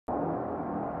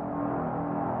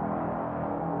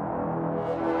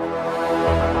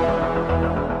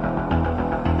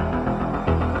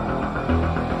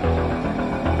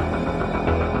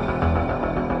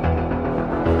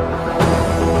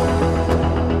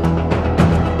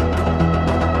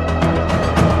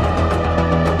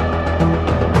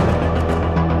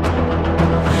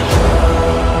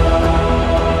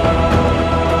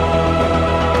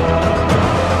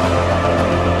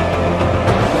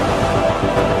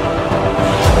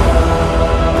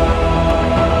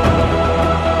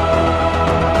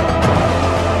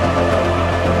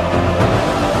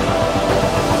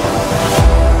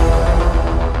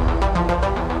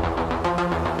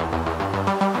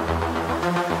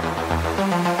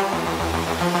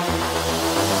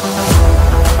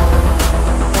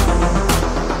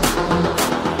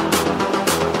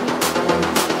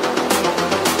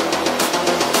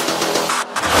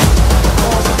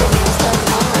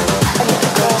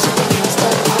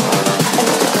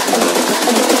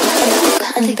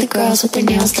girls with their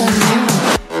nails done now.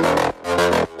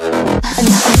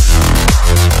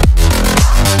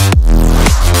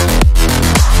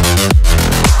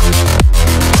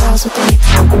 Girls with their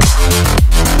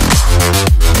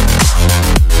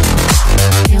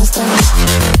nails done.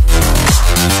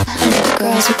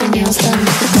 Girls with their nails done.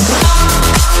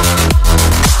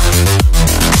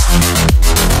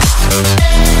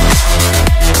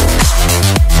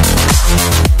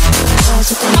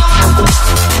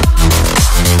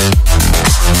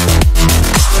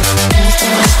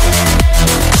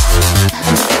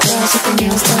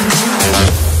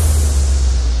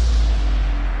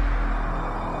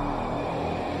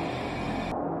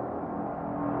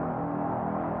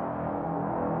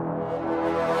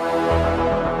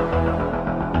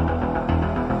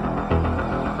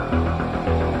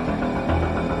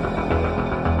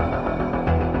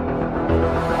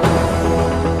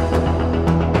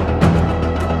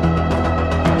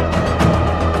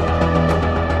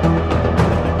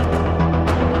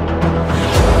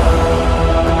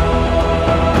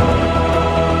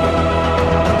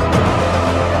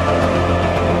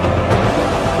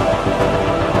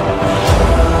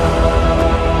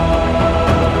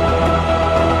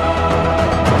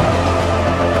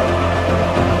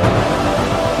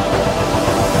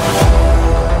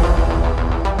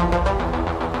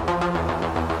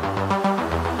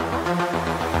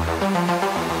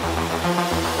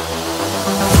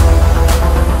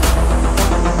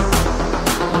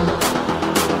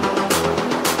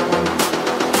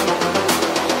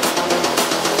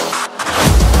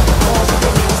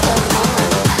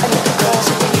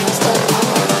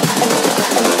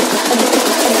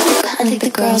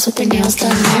 Girls with their nails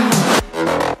done now.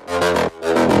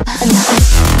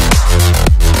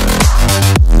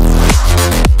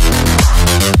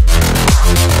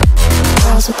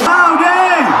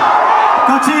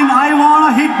 Cochin, I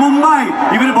wanna hit Mumbai.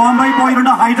 Even Bombay point,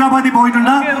 Hyderabad point,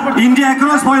 India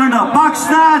across point.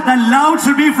 Pakistan, the loud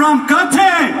should be from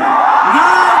Cochin.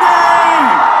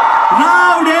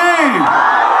 Rowdy.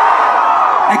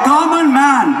 A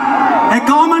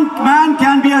common man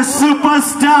can be a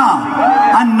superstar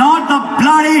and not the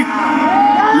bloody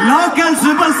local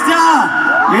superstar,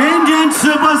 Indian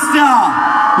superstar.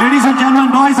 Ladies and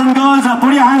gentlemen, boys and girls,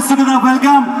 put your hands together.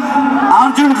 Welcome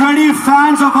Arjun Reddy,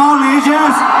 fans of all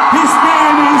ages. His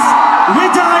name is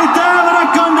Vijay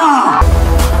Devarakonda.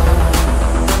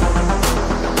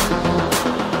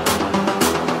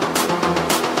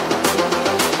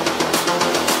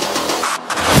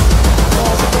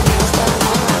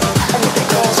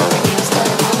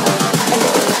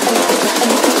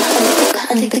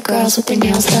 Girls with their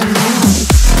nails done now.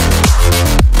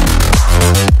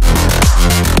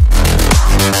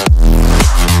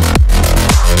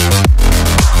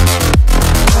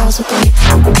 Girls with their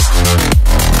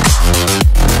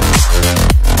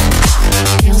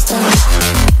nails done.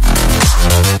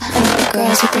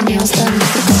 Girls with their nails done.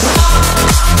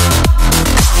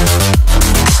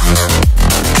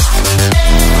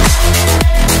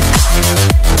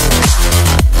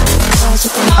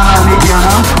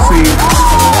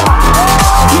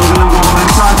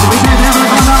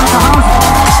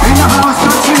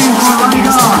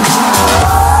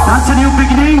 That's a new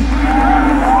beginning.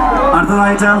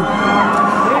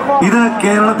 This is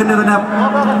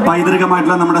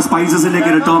Kerala's spices, a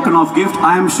token of gift.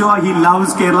 I am sure he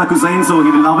loves Kerala cuisine, so he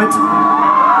will love it.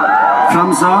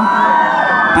 From sir,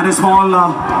 and a small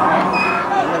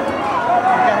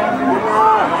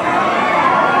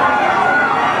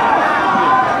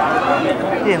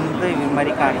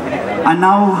and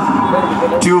now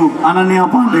to Ananya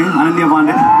Pandey.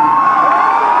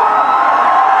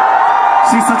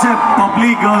 She's such a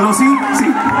bubbly girl, oh, see?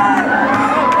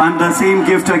 And the same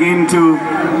gift again to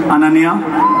Ananya.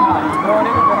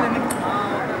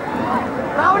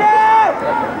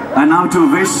 And now to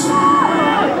Vish.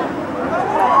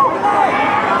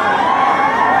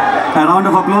 A round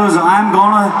of applause.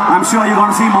 I'm sure you're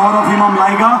gonna see more of him on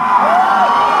Liger.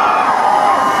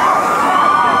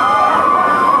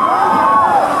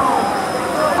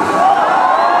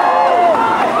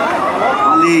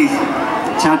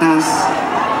 Chatters,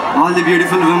 all the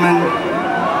beautiful women,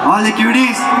 all the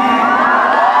cuties.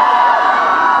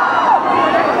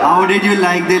 How did you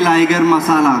like the Liger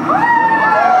masala?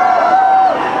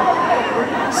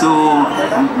 So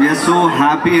we are so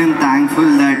happy and thankful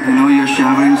that you're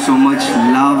showering so much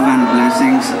love and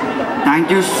blessings. Thank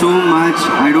you so much.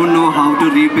 I don't know how to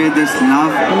repay this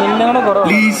love.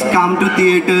 Please come to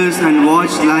theaters and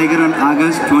watch Liger on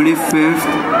August 25th.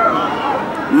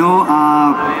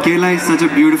 Kerala is such a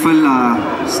beautiful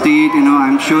state,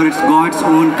 I'm sure it's God's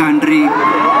own country.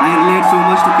 I relate so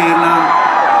much to Kerala.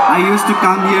 I used to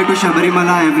come here to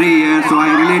Sabarimala every year, so I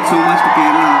relate so much to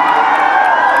Kerala.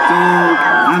 So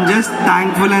I'm just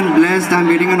thankful and blessed. I'm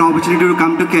getting an opportunity to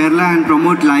come to Kerala and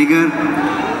promote Liger.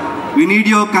 We need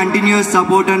your continuous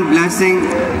support and blessing.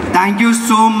 Thank you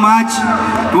so much.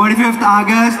 25th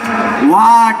August.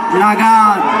 What laga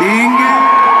denge?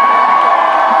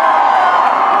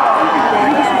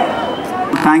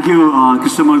 Thank you,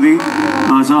 Krishnamurthy,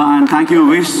 sir, and thank you,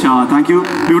 Vish. Thank you.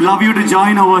 We would love you to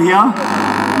join over here,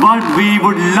 but we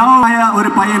would love ഒരു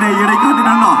പയ്യനെ ഈയിടെ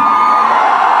കണ്ടിട്ടുണ്ടോ?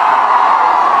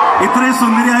 ഇത്രയും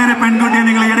സുന്ദരിയായ ഒരു പെൺകുട്ടിയെ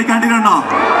നിങ്ങൾ ഈയിടെ കണ്ടിട്ടുണ്ടോ?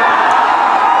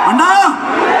 ഉണ്ടോ?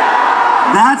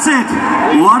 That's it.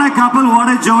 What a couple, what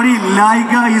a jodi.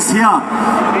 Liger is here.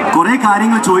 കുറെ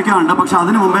കാര്യങ്ങൾ ചോദിക്കാറുണ്ട്, പക്ഷെ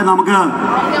അതിനു മുമ്പേ നമുക്ക്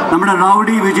നമ്മുടെ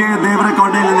റൗഡി വിജയ്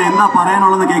ദേവരക്കൊണ്ടയിൽ നിന്ന് എന്താ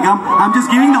പറയാനുള്ളതെന്ന് കേൾക്കാം. I'm just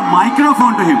giving the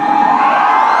microphone to him.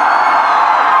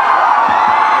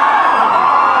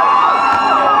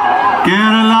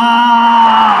 Kerala,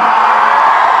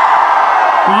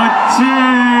 Kochi,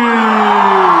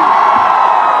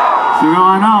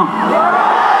 Sugamano,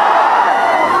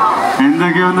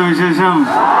 എന്തൊക്കെയൊന്ന് വിശേഷം?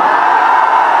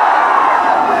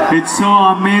 It's so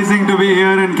amazing to be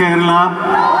here in Kerala.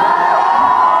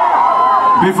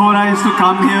 Before I used to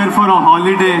come here for a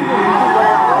holiday,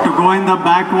 to go in the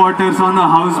backwaters on the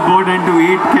houseboat and to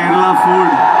eat Kerala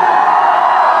food.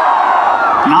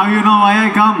 Now you know why I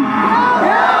come.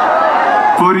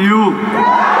 For you.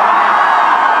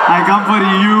 I come for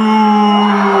you.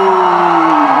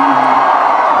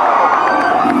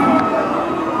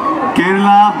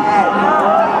 Kerala,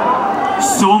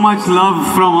 so much love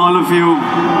from all of you.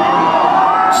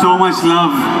 So much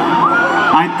love.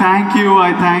 I thank you,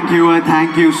 I thank you, I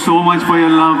thank you so much for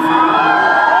your love.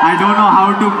 I don't know how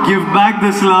to give back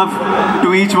this love to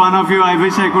each one of you. I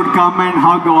wish I could come and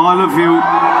hug all of you.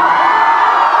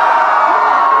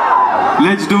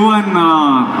 Let's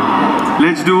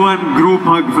do one group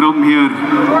hug from here.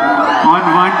 On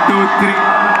 1, 2, 3.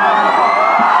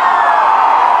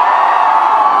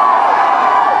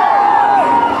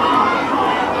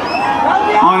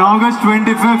 On August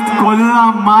 25th,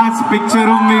 Kollam mass picture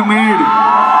room we made.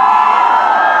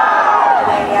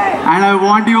 And I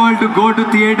want you all to go to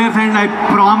theaters, and I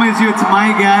promise you, it's my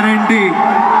guarantee.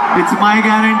 It's my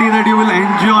guarantee that you will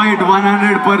enjoy it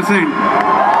 100%.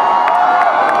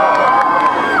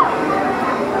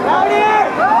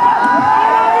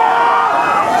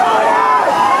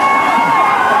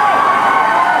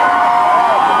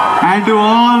 And to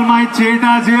all my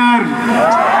chetas here,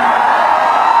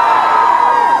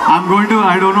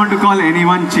 I don't want to call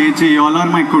anyone Chechi, y'all are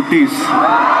my kuttis.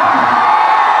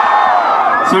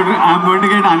 So I'm going to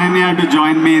get Ananya to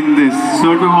join me in this. So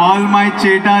to all my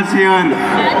chetas here.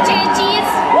 And Chechis.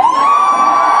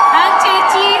 And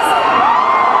Chechis.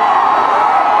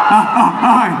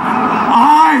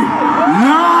 I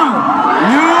love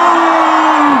you!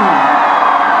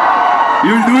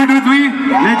 You'll do it with me?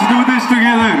 Let's do this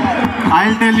together.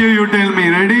 I'll tell you, you tell me.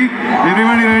 Ready?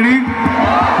 Everybody ready?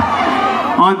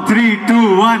 On 3,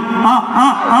 2, 1.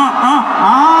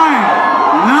 I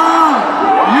love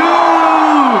you!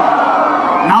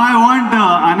 Now I want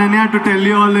Ananya to tell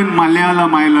you all in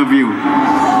Malayalam, I love you.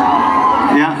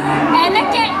 Yeah.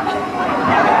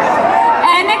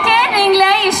 എനിക്ക്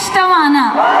നിങ്ങളെ ഇഷ്ടമാണ്.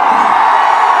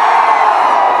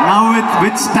 Now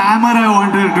with stammer I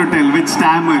want her to tell. With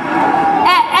stammer.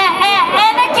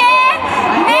 എനിക്ക്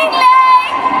നിങ്ങളെ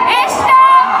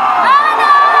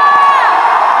ഇഷ്ടമാണ്.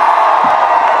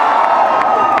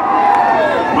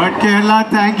 But Kerala,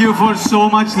 thank you for so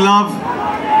much love.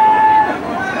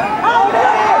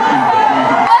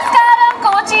 Namaskaram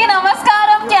Kochi,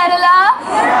 Namaskaram Kerala.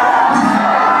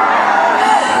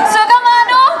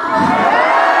 Sugamanu,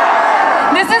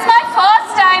 this is my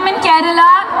first time in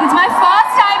Kerala. It's my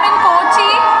first time in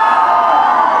Kochi.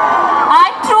 I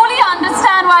truly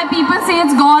understand why people say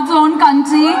it's God's own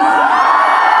country.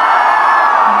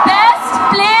 Best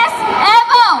place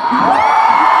ever.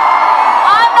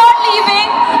 I'm not leaving.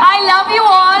 I love you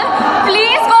all.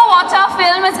 Please go watch our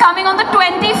film. It's coming on the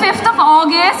 25th of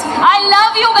August. I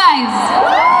love you guys.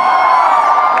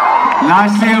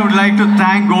 Lastly, I would like to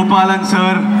thank Gopalan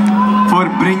sir for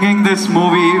bringing this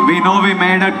movie. We know we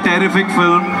made a terrific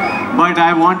film, but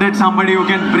I wanted somebody who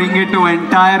can bring it to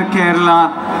entire Kerala.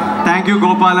 Thank you,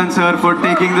 Gopalan sir, for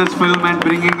taking this film and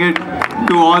bringing it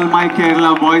to all my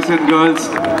Kerala boys and girls.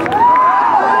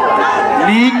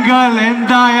 Ningal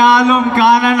Endayalum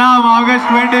Kananam, August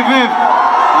 25th.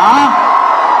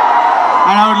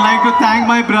 And I would like to thank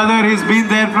my brother. He's been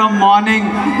there from morning,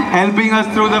 helping us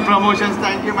through the promotions.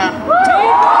 Thank you, ma'am.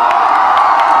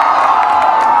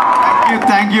 Thank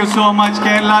Thank you so much,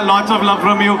 Kerala. Lots of love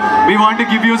from you. We want to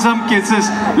give you some kisses.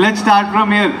 Let's start from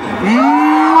here.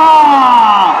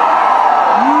 Mwah!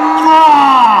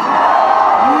 Mwah!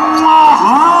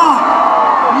 Mwah!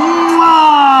 Mwah!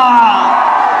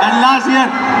 And last year.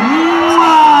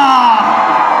 Mwah!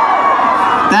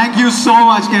 Thank you so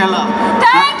much, Kerala.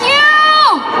 Thank you!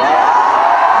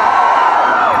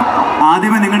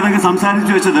 ആദ്യമേ നിങ്ങളുടെ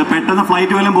സംസാരിച്ചു വെച്ചത് പെട്ടെന്ന്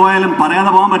flight വല്ലതും പോയാലും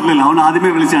പറയാതെ പോകാൻ പറ്റില്ലല്ലോ, അതുകൊണ്ട് ആദ്യമേ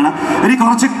വിളിച്ചാണ്. ഇനി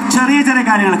കുറച്ച് ചെറിയ ചെറിയ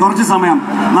കാര്യങ്ങൾ, കുറച്ച് സമയം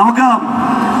നമുക്ക്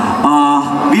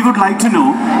we would like to know,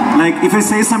 like if I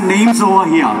say some names over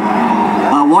here,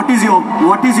 what is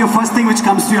your first thing which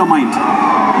comes to your mind?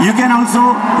 You can also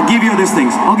give you these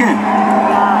things, okay?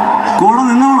 കൂടെ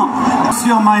നിന്നോണം. What's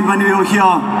your mind when you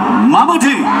hear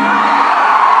Mammootty?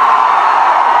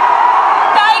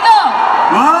 Tiger!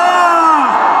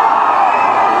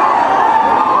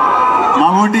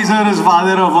 Mammootty sir is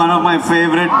father of one of my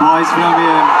favorite boys from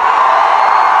here.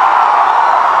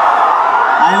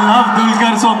 I love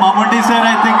Dulquer, so Mammootty sir,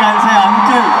 I think I'll say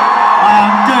uncle, my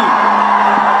uncle.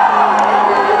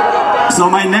 So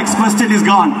my next question is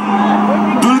gone.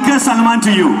 Dulquer Salman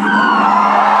to you.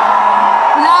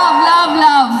 Love, love,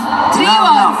 love. Three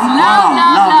words. Love,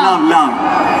 love, love. Love.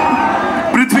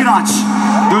 Prithviraj.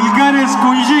 Dulquer is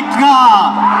Kunjika.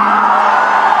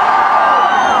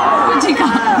 Kunjika.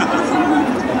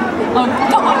 Oh,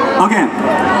 God. Okay.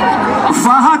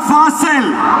 Fahad Fasil.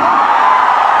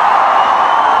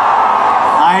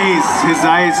 His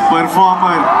eyes,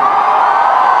 performer.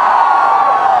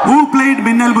 Who played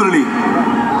Minnal Murali?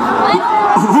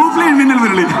 Who played Minnal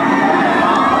Murali?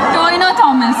 Tovino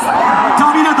Thomas.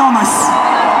 Tovino Thomas.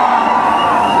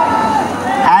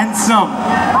 Handsome.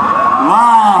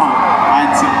 Wow.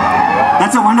 Handsome.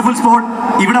 That's a wonderful sport.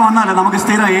 ഇവിടെ വന്നാലും നമുക്ക്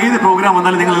സ്ഥിരം ഏത് programme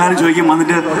വന്നാലും നിങ്ങൾ എല്ലാവരും ചോദിക്കും,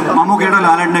 വന്നിട്ട് മമ്മൂക്കയുടെ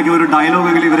ലാലേട്ടനൊക്കെ ഒരു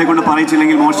ഡയലോഗെങ്കിലും ഇവരെ കൊണ്ട്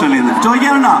പറയിച്ചില്ലെങ്കിൽ മോശമല്ലേ എന്ന്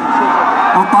ചോദിക്കാറുണ്ടോ?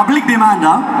 Public demand.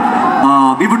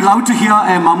 We would love to hear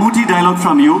a Mammootty dialogue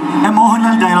from you, a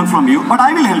Mohanlal dialogue from you, but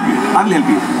I will help you.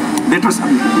 Let us.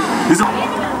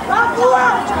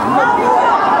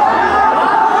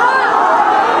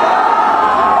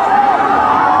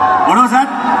 What was that?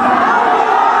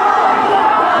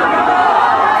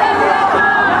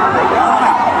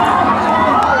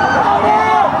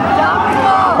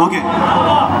 Okay.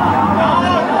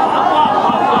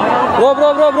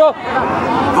 Bro.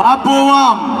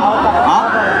 Vapuvam. Huh?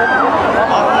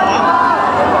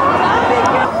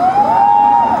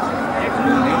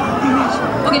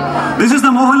 Okay. This is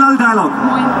the Mohanlal dialogue.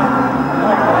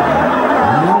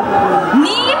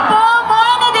 Nipo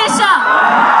Moinadesha.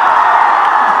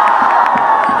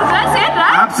 Did I say it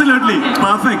right? Absolutely.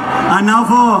 Perfect. And now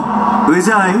for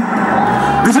Vijay.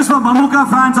 This is for Mammootty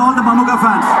fans, all the Mammootty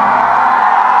fans.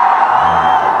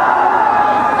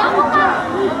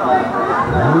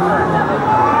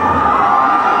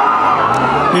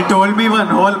 He told me one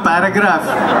whole paragraph.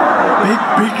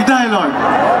 Big dialogue.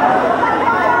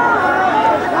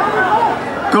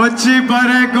 Kochi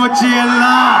bare Kochi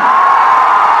ella.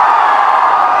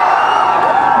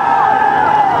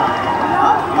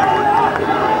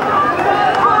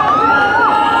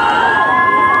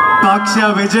 Paksha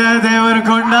Vijay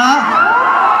Devarakonda.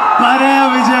 Pare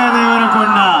Vijay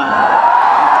Devarakonda.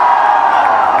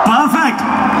 Perfect.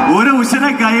 ഒരു ഉശിര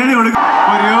കയ്യടി കൊടുക്കും.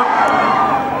 For you.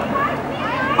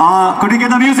 Could you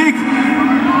get the music?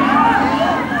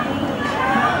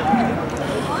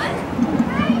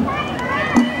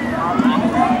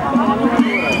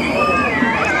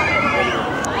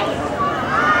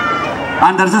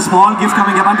 And there is a small gift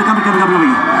coming up.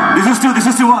 Coming. This is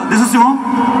to whom?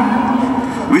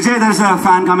 Vijay, there is a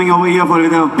fan coming over here for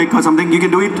a pic or something. You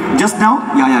can do it just now?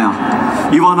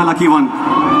 Yeah. You are the lucky one.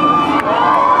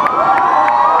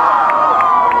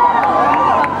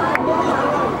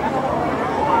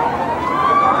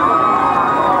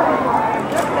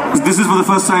 This is for the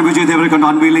first time Vijay Deverakonda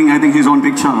unveiling, I think, his own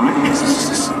picture, right?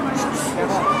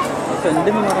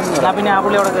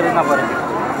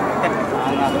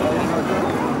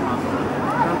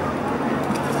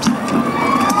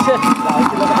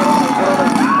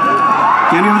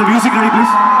 Can you have the music ready,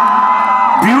 please?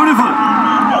 Beautiful.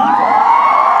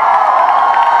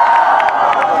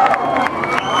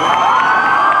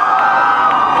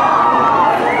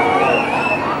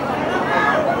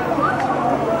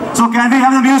 So can we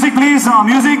have the music, please?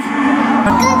 Music.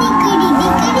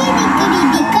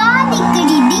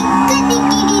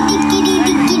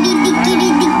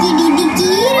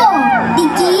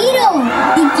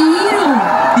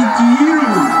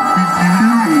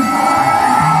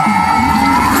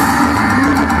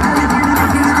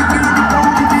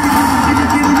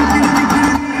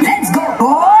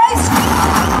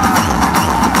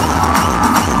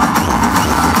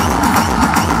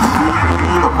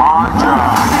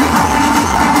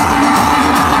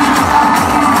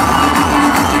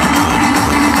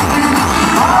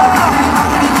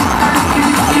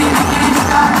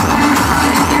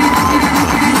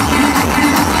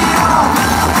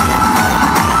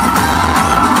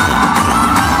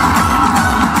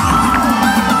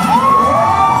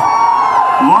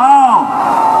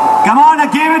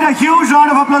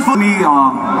 round of applause for me.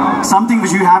 Something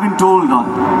which you haven't told,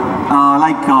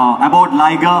 about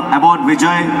Liger, about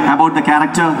Vijay, about the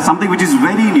character. Something which is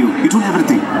very new. You told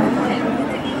everything.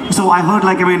 So I heard,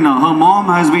 her mom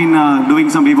has been doing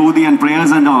some vibhuti and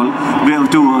prayers and all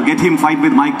to get him fight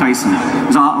with Mike Tyson.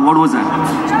 So what was that?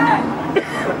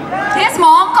 His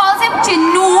mom calls him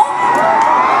Chinnu.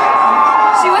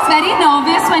 She was very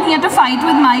nervous when he had to fight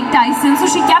with Mike Tyson, so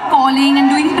she kept calling and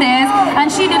doing prayers,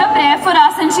 and she did a prayer for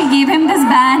us and she gave him this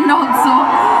band also.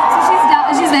 So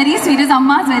she's very sweet. His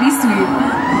amma is very sweet.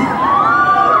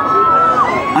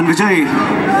 And Vijay,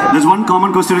 there's one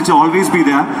common question which will always be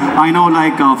there. I know,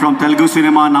 from Telugu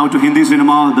cinema now to Hindi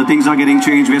cinema, the things are getting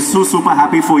changed. We're so super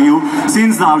happy for you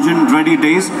since the Arjun Reddy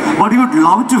days. But we would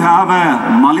love to have a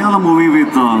Malayalam movie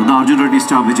with the Arjun Reddy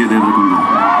star Vijay Deverakonda.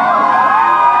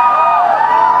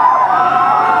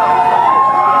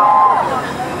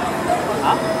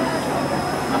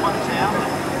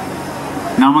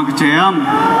 Namak Chayam.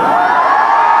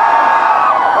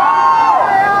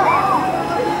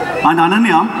 And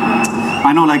Ananya,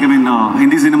 I know,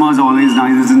 Hindi cinemas are always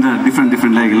nice, isn't it? Different.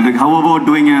 How about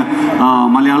doing a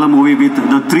Malayalam movie with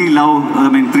the three love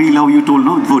you told,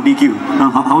 no, for DQ?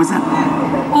 How is that?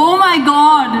 Oh my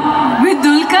God, with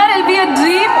Dulquer, it'll be a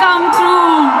dream come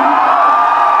true.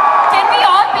 Can we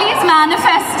all please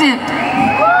manifest it?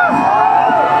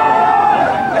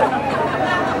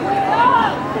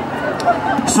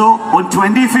 So on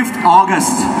 25th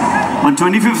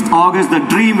August, the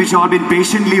dream which I've been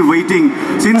patiently waiting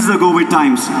since the COVID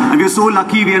times. And we're so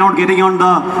lucky we are not getting on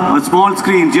the small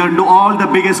screens. We are to all the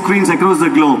biggest screens across the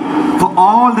globe. For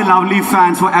all the lovely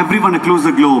fans, for everyone across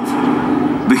the globe.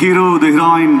 The hero, the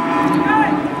heroine,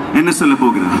 NSL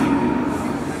Bogra.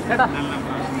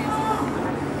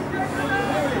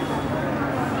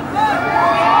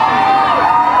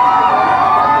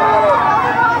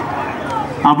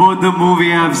 About the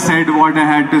movie, I've said what I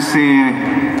had to say.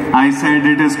 I said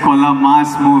it is Kola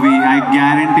mass movie. I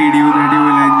guaranteed you that you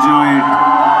will enjoy it.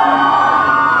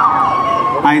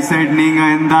 I said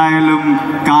Ninga Endayalum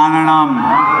Kananam.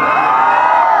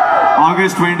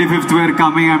 August 25th we're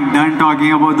coming. I'm done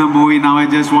talking about the movie. Now I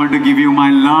just want to give you my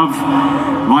love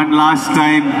one last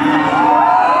time.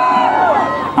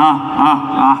 I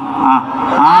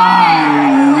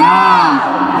love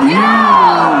you.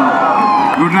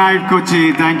 Good night,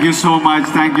 Kochi. Thank you so much.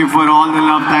 Thank you for all the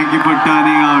love. Thank you for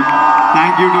turning out.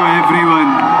 Thank you to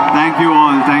everyone. Thank you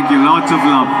all. Thank you. Lots of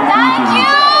love. Thank you.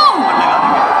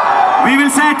 We will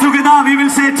say it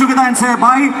together and say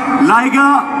bye.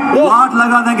 Liger, what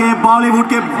लगा देंगे बॉलीवुड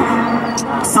के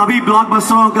सभी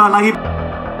ब्लॉकबस्टरों का लगी.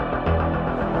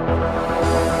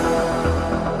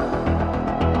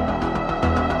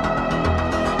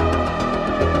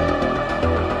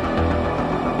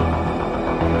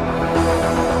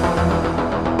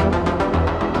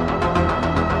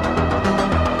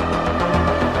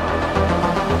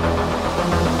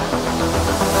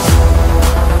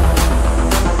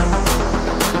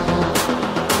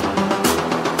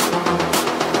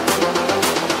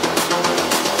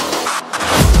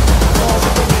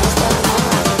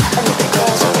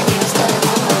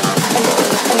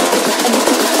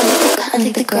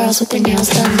 Girls with their nails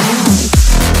done now.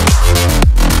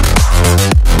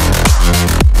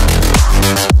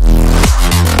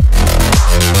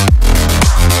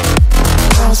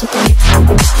 Girls with their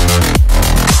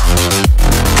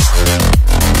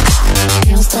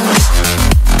nails done.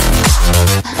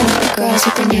 Girls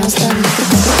with their nails done.